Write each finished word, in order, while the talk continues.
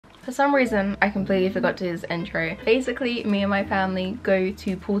For some reason, I completely forgot to do this intro. Basically, me and my family go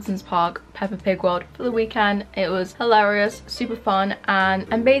to Paultons Park, Peppa Pig World for the weekend. It was hilarious, super fun,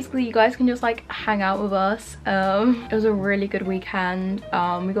 and basically you guys can just like hang out with us. It was a really good weekend.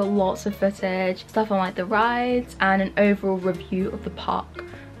 We got lots of footage, stuff on like the rides, and an overall review of the park.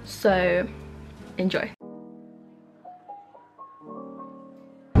 So, enjoy.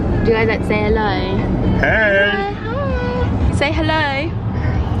 Do you guys like to say hello? Hey! Hi. Say hello.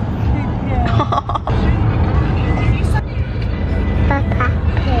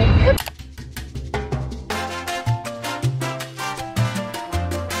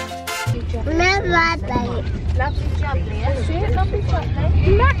 Lovely jubbly, that's it, lovely jubbly.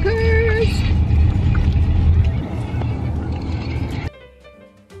 Knackers!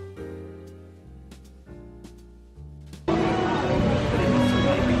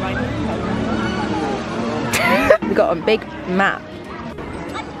 We got a big map.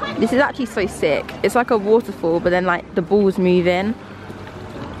 This is actually so sick. It's like a waterfall, but then like the ball's moving.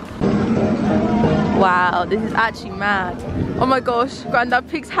 Wow, this is actually mad. Oh my gosh, Grandad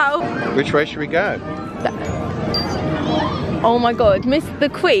Pig's house. Which way should we go? Oh my god, Miss the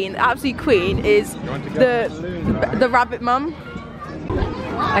Queen, the absolute queen, is the rabbit mum.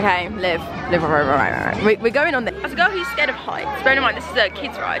 Okay, live. Right. We're going on this. As a girl who's scared of heights, bearing in mind this is a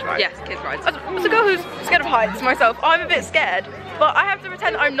kids ride, right? Yes, kids ride. As a girl who's scared of heights myself, I'm a bit scared. But I have to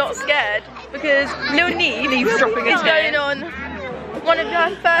pretend I'm not scared because little Neve's dropping is going on one of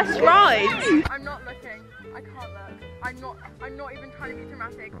her first rides. I'm not looking. I can't look. I'm not even trying to be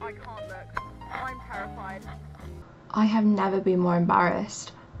dramatic. I can't look. I'm terrified. I have never been more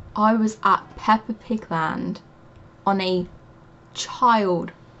embarrassed. I was at Peppa Pig Land on a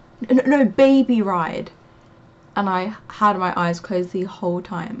baby ride, and I had my eyes closed the whole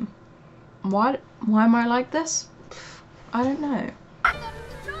time. Why am I like this? I don't know.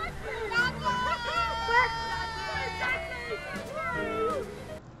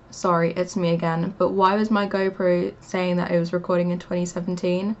 Sorry, it's me again, but why was my GoPro saying that it was recording in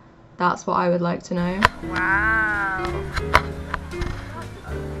 2017? That's what I would like to know. Wow.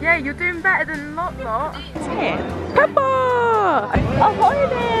 Yeah, you're doing better than Lot. It's here. Peppa! Oh, hi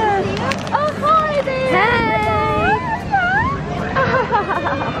there! Oh, hi there! Hey!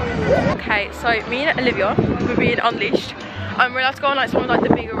 Okay, so me and Olivia, we're being unleashed. We're allowed to go on like some of like the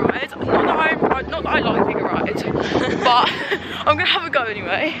bigger rides. Not that I like bigger rides, but I'm gonna have a go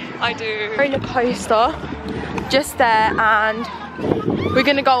anyway. I do. We're in a coaster, just there, and we're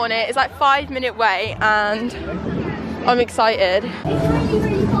gonna go on it. It's like 5-minute wait, and I'm excited.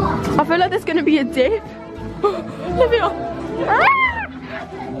 I feel like there's gonna be a dip. Olivia!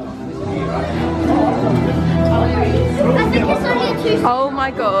 Oh my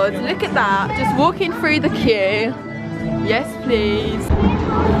god, look at that. Just walking through the queue. Yes, please.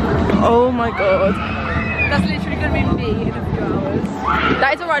 Oh my god. That's literally gonna be me in a few hours.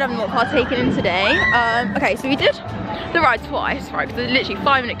 That is a ride I'm not partaking in today. Okay, so we did the ride twice, right? Because it's literally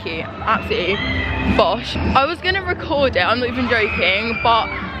 5-minute queue. Absolutely bosh. I was gonna record it, I'm not even joking, but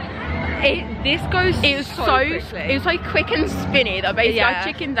it was so quick and spinny that basically I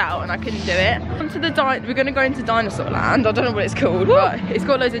chickened out and I couldn't do it. We're gonna go into Dinosaur Land. I don't know what it's called, but it's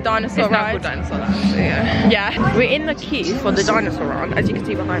got loads of dinosaur rides. It's now called Dinosaur Land, so yeah. We're in the queue for the dinosaur run, as you can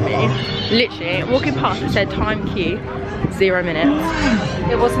see behind me. Literally, walking past, it said time queue, 0 minutes.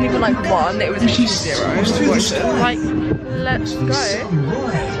 It wasn't even like 1, it was literally 0. Like, let's go.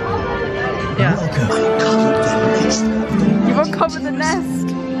 Yeah. You've uncovered the nest.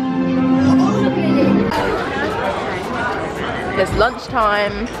 It's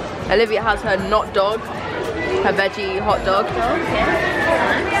lunchtime. Olivia has her not dog, her veggie hot dog.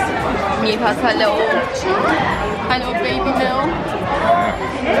 Neve has her little baby meal.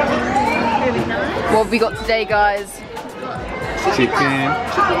 What have we got today, guys? Chicken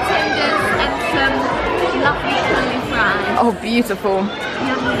tenders and some lovely curly fries. Oh, beautiful.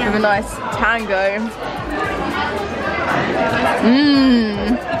 With a nice tango.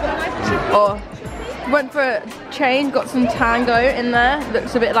 Oh, went for a change, got some tango in there.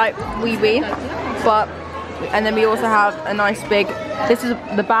 Looks a bit like wee wee, but and then we also have a nice big. This is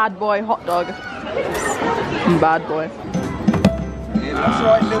the bad boy hot dog. Bad boy. Yeah, that's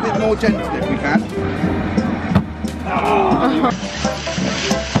right. A little bit more gentle if we can.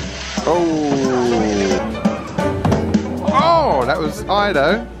 Oh, that was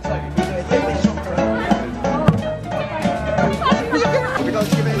Ido. Would you like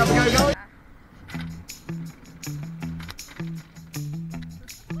to give it another go, guys?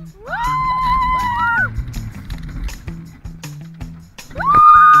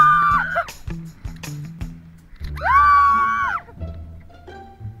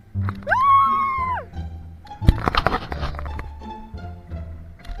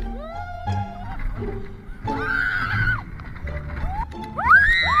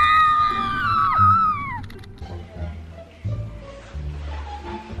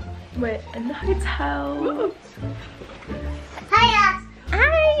 We're in the hotel. Hiya.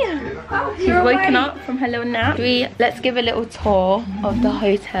 Hi! She's woken up from her little nap. Let's give a little tour of the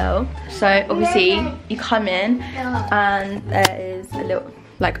hotel. So obviously you come in and there is a little,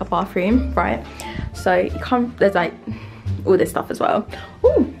 like a bathroom, right? So you come, there's like all this stuff as well.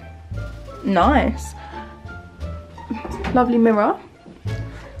 Ooh, nice. Lovely mirror.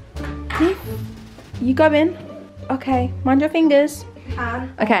 You go in. Okay, mind your fingers.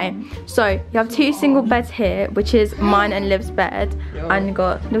 Okay, so you have 2 single beds here, which is mine and Liv's bed, and you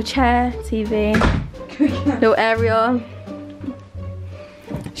got little chair, TV, little area.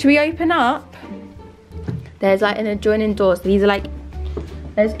 Should we open up? There's like an adjoining door, so these are like,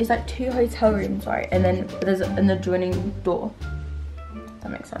 it's like 2 hotel rooms, right? And then there's an adjoining door.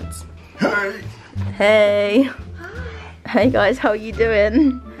 That makes sense. Hey! Hey! Hey guys, how are you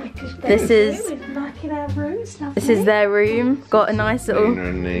doing? This is their room. Got a nice little.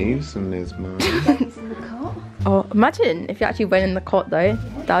 Her knees and there's mine. Oh, imagine if you actually went in the cot though.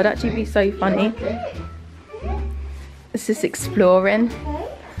 That would actually be so funny. This is exploring.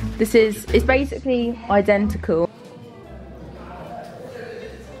 It's basically identical.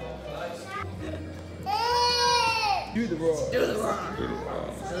 Do the roar. Do the roar.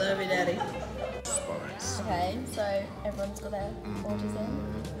 I love you, daddy. Spice. Okay, so everyone's got their orders in.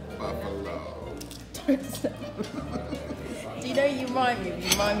 Buffalo. Do you know you remind me of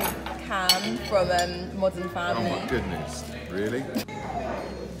Cam from Modern Family? Oh my goodness. Really?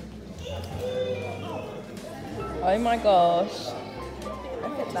 Oh my gosh.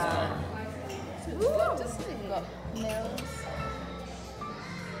 Look at that. Just got nails.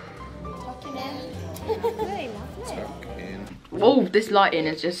 Tucking in. Very lovely. Oh, this lighting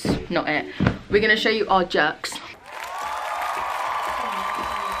is just not it. We're gonna show you our jerks.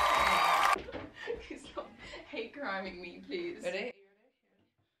 Hate criming me, please. Ready?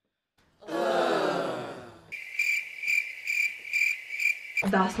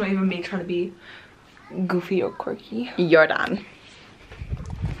 That's not even me trying to be goofy or quirky. You're done.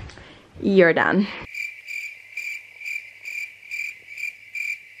 You're done.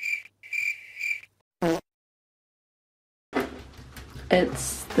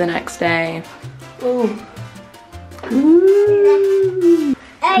 It's the next day. Ooh. Ooh.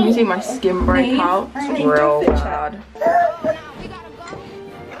 Can you see my skin break out? It's real bad.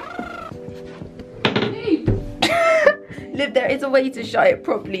 Liv, there is a way to show it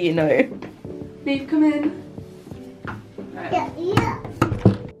properly, you know. Neve, come in. Yeah.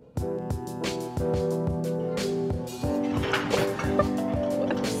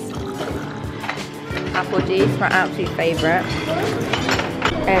 Apple juice, my absolute favourite.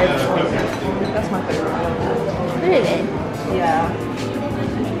 That's my favourite. Really? Yeah.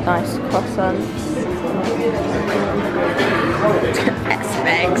 Nice croissants.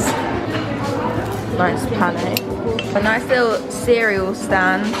 S-Megs. Nice pane. A nice little cereal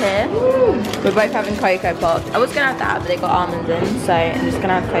stand here. We're both having Cocoa Pops. I was gonna have that, but they got almonds in, so I'm just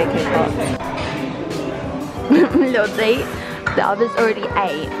gonna have Cocoa Pops. Little date. The others already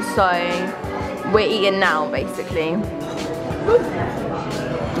ate, so we're eating now, basically.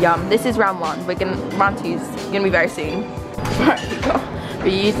 Yum. This is round 1. Round 2's gonna be very soon. We're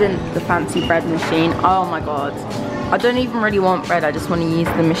using the fancy bread machine. Oh my god. I don't even really want bread, I just want to use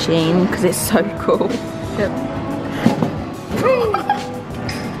the machine because it's so cool.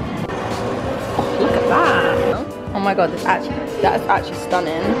 Look at that. Oh my god, that's actually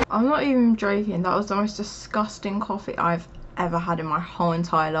stunning. I'm not even joking, that was the most disgusting coffee I've ever had in my whole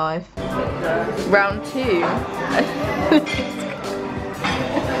entire life. Round 2.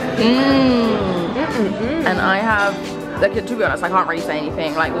 And I have, like, to be honest, I can't really say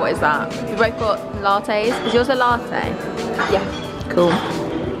anything. Like, what is that? We both got lattes. Is yours a latte? Yeah. Cool.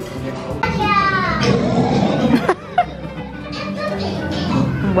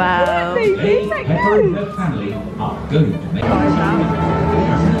 Wow.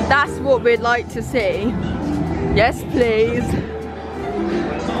 That's what we'd like to see. Yes, please.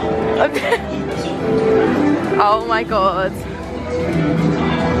 Oh my god.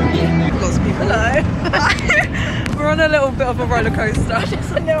 Lots of people. Hello. We're on a little bit of a roller coaster.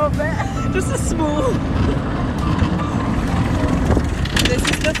 Just a little bit. Just a small. This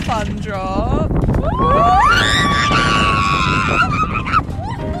is the fun drop.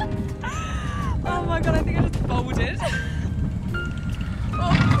 Oh my god, I think I just folded.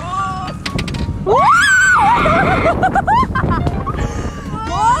 What?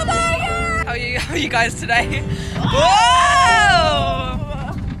 for you guys today. Whoa!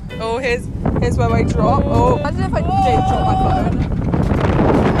 Oh, here's where I drop. Oh, imagine if I did drop my phone.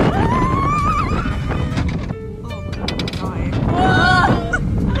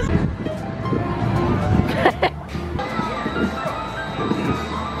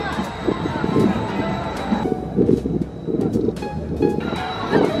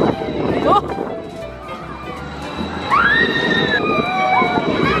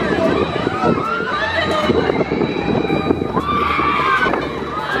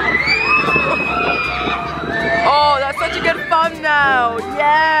 Now,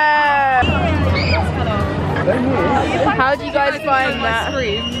 yeah! How do you guys find that?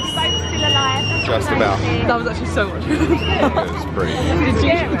 Just about. That was actually so much. It was pretty.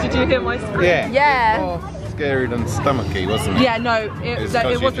 Did you hear my scream? Yeah. Yeah. Oh, scarier than stomachy, wasn't it? Yeah, no, it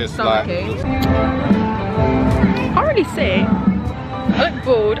wasn't just stomachy. I can't really see. I look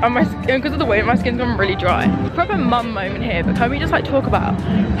bald and because of the way my skin's gone really dry. Proper mum moment here, but can we just like talk about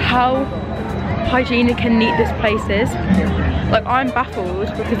how hygienic and neat this place is? Like, I'm baffled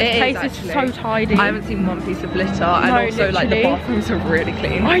because this place is so tidy. I haven't seen one piece of litter, and also like the bathrooms are really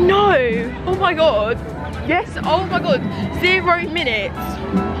clean. I know. Oh my god. Yes. Oh my god. 0 minutes.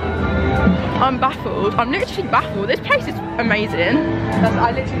 I'm baffled. I'm literally baffled. This place is amazing.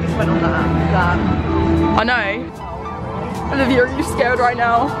 I literally just went on that. I know. Olivia, are you scared right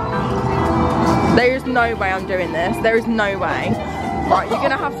now? There is no way I'm doing this. There is no way. Right, you're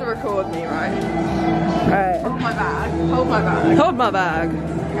gonna have to record me, right? Alright. Hold my bag. Hold my bag. Hold my bag.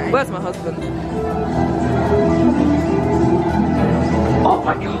 Okay. Where's my husband? Oh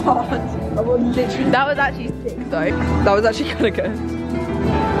my god. I was literally. That was actually sick though. That was actually kind of good.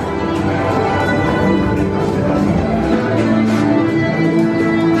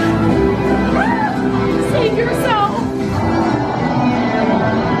 Save yourself.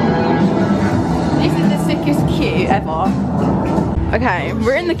 This is the sickest queue ever. Okay,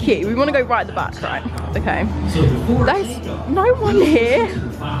 we're in the queue. We want to go right at the back, right? Okay. There's no one here.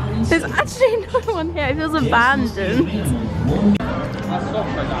 There's actually no one here. It feels abandoned.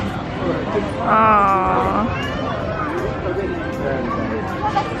 Aww.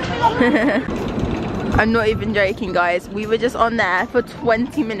 I'm not even joking, guys. We were just on there for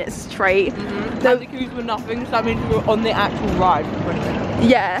 20 minutes straight. The queues were nothing, so that means we were on the actual ride for 20 minutes.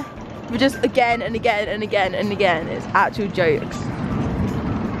 Yeah. We're just again and again and again and again. It's actual jokes.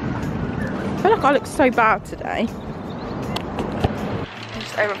 I feel like I look so bad today.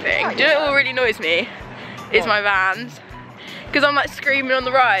 Just everything. Do you know what really annoys me? Is my Vans. Because I'm like screaming on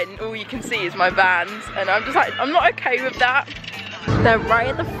the ride and all you can see is my Vans. And I'm just like, I'm not okay with that. They're right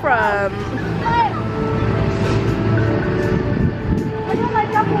at the front.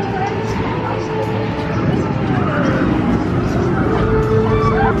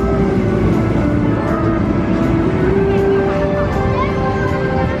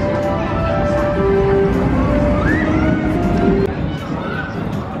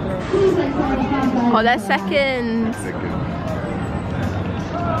 Oh, they're second.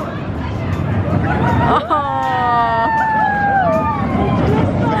 Oh.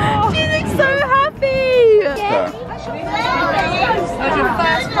 She looks so happy. Yeah. That's your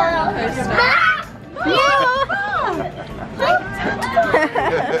first roller coaster.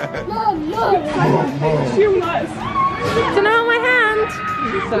 Don't know my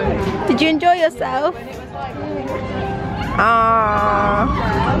hand. Did you enjoy yourself?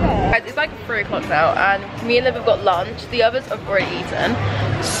 Guys, it's like 3 o'clock now and me and Liv have got lunch. The others have already eaten.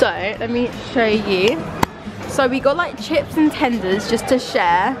 So let me show you. So we got like chips and tenders just to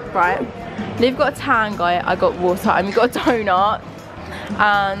share, right? Liv got a tango, I got water, and we got a donut.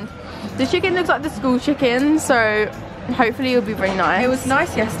 And the chicken looks like the school chicken, so hopefully it'll be very nice. It was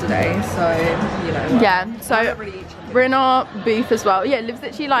nice yesterday, so you know. Yeah, so we're in our booth as well. Yeah, Liv's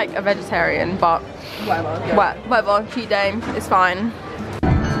literally like a vegetarian, but whatever, cheat day, it's fine.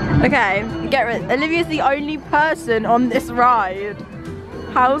 Okay, get rid. Olivia's the only person on this ride.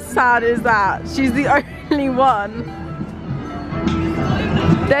 How sad is that? She's the only one.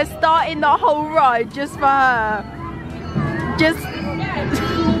 They're starting the whole ride just for her. Just.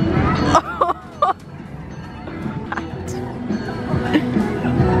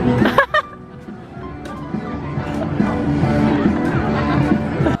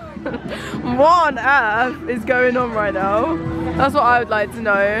 What on earth is going on right now? That's what I would like to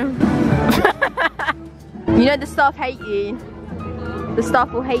know. You know the staff hate you. The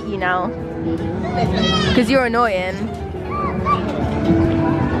staff will hate you now. Because you're annoying.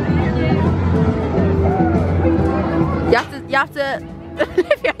 You have to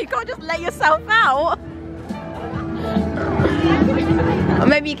Olivia, you can't just let yourself out. Or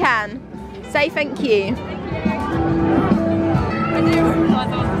maybe you can. Say thank you. I do realise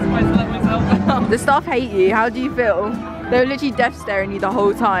I was supposed to let myself down. The staff hate you. How do you feel? They were literally death staring you the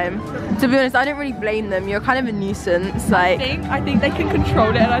whole time. To be honest, I don't really blame them. You're kind of a nuisance. Like, I think they can control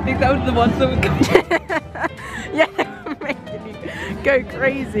it, and I think that was the ones that would go. yeah, they were making you go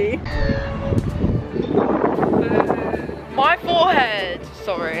crazy. My forehead.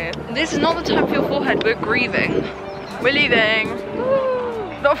 Sorry. This is not the time for your forehead. We're grieving. We're leaving.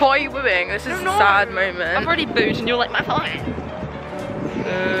 Not why are you wooing? This is a sad moment. I've already booed, and you're like my forehead.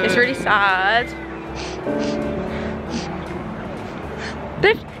 It's really sad.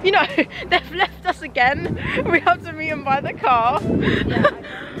 They've, you know, they've left us again. We have to meet them by the car. Yeah.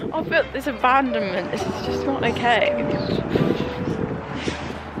 I feel this abandonment. This is just not okay.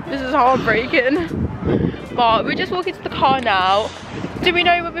 This is heartbreaking. But we're just walking to the car now. Do we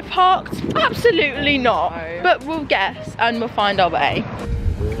know where we're parked? Absolutely not. No. But we'll guess and we'll find our way.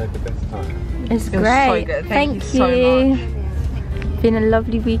 We had the best time. It's It was great. so good. Thank you. So much. Been a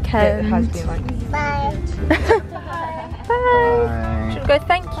lovely weekend. It has been like. Bye. Bye. Should we go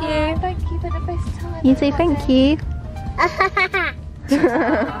thank you? Thank you for the best time. You say thank you. You've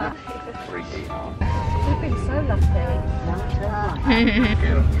been so lovely.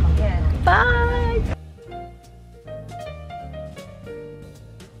 Bye.